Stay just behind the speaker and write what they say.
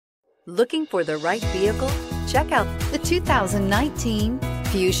Looking for the right vehicle? Check out the 2019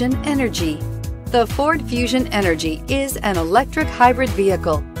 Fusion Energi. The Ford Fusion Energi is an electric hybrid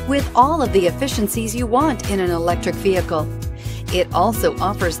vehicle with all of the efficiencies you want in an electric vehicle. It also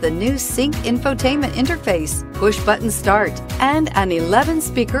offers the new Sync infotainment interface, push-button start, and an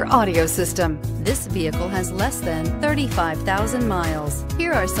 11-speaker audio system. This vehicle has less than 35,000 miles.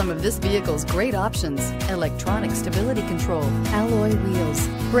 Here are some of this vehicle's great options: electronic stability control, alloy wheels,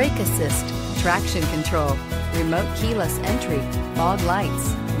 brake assist, traction control, remote keyless entry, fog lights,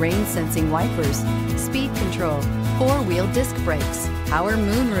 rain sensing wipers, speed control, four-wheel disc brakes, power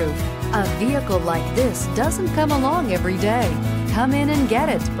moonroof. A vehicle like this doesn't come along every day. Come in and get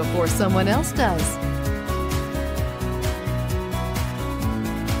it before someone else does.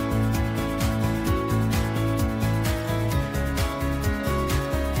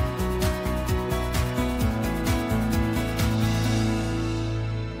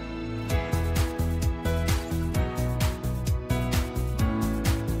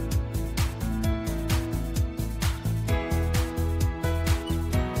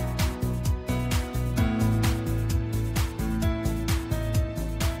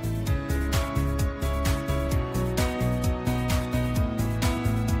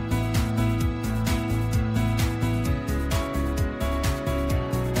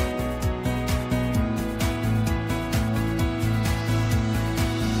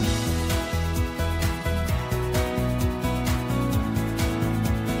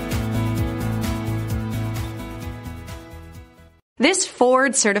 This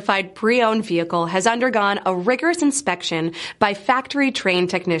Ford-certified pre-owned vehicle has undergone a rigorous inspection by factory-trained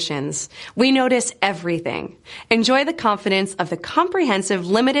technicians. We notice everything. Enjoy the confidence of the comprehensive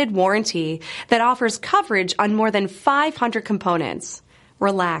limited warranty that offers coverage on more than 500 components.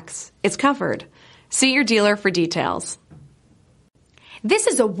 Relax, it's covered. See your dealer for details. This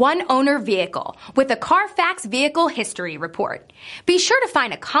is a one-owner vehicle with a Carfax Vehicle History Report. Be sure to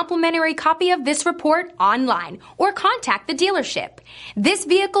find a complimentary copy of this report online or contact the dealership. This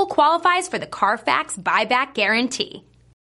vehicle qualifies for the Carfax Buyback Guarantee.